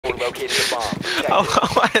located a bomb. Protect it.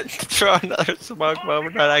 I wanted to throw another smoke bomb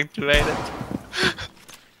but not activate it.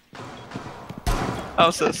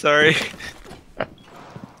 I'm so sorry.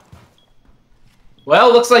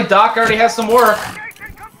 Well, looks like Doc already has some work.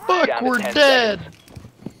 Fuck, Down to we're 10 dead!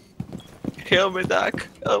 seconds. Help me, Doc.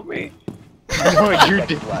 Help me. No, you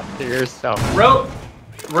did that to yourself.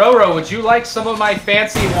 Roro, would you like some of my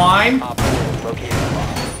fancy wine? Op 4 located a bomb.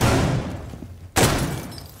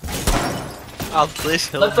 Oh, please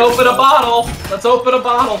help Let's me. open a bottle. Let's open a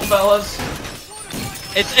bottle, fellas.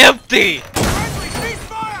 It's empty!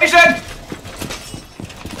 Mission!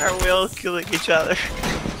 Are we all killing each other?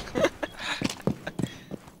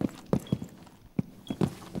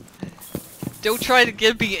 Don't try to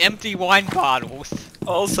give me empty wine bottles.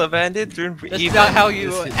 Also, Bandit didn't That's even not how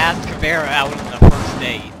you use his- ask Caveira out on the first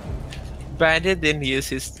date. Bandit didn't use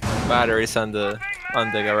his batteries on the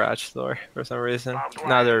garage door for some reason.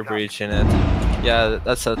 Now they're breaching it. Yeah,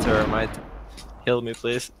 that's a termite. Heal me,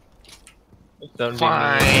 please. Don't be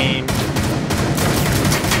mean. Fine.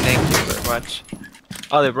 Thank you very much.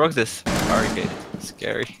 Oh, they broke this barricade.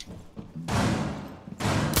 Scary.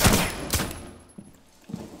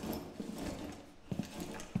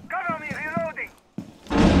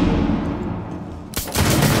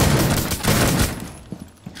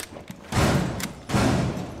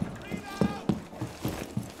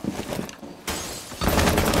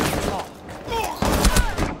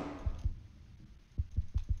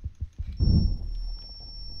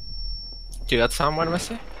 You got someone,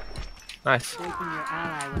 Missy? Nice. Breaking your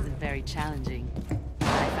ally wasn't very challenging.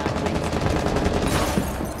 I found ways.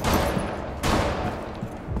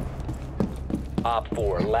 Op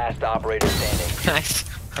 4, last operator standing. Nice.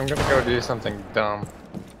 I'm gonna go do something dumb.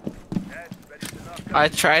 I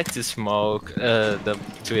tried to smoke the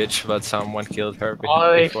Twitch, but someone killed her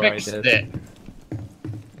Oh, they before I fixed did. it.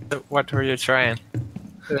 What were you trying?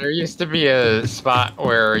 There used to be a spot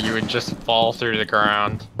where you would just fall through the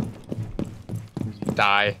ground.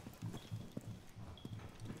 Die.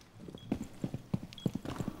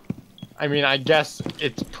 I mean, I guess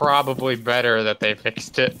it's probably better that they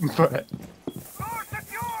fixed it, but...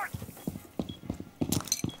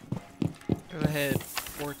 Go ahead,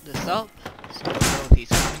 port this up, so we know if he's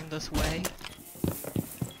coming this way.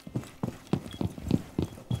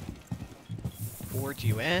 Board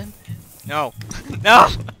you in? No. No!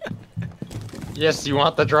 Yes, you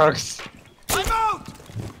want the drugs.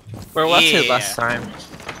 Where was he Yeah. last time?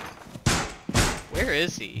 Where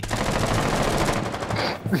is he?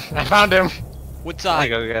 I found him. What I side?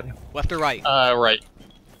 go get him. Left or right? Right.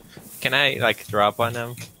 Can I like drop on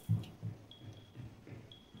him?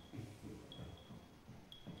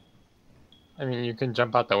 I mean, you can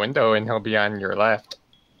jump out the window and he'll be on your left.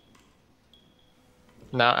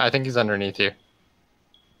 No, I think he's underneath you.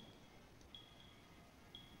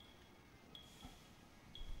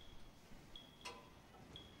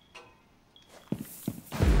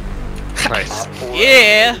 Nice. Op 4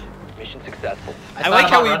 Yeah! mission successful. I like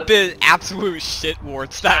how we've been absolute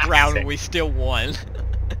shitwarts that round and we still won.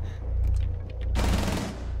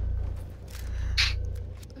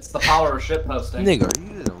 It's the power of shitposting. Nigga, are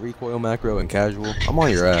you using a recoil macro and casual? I'm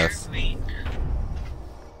on your ass.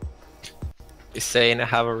 He's saying I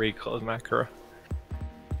have a recall macro.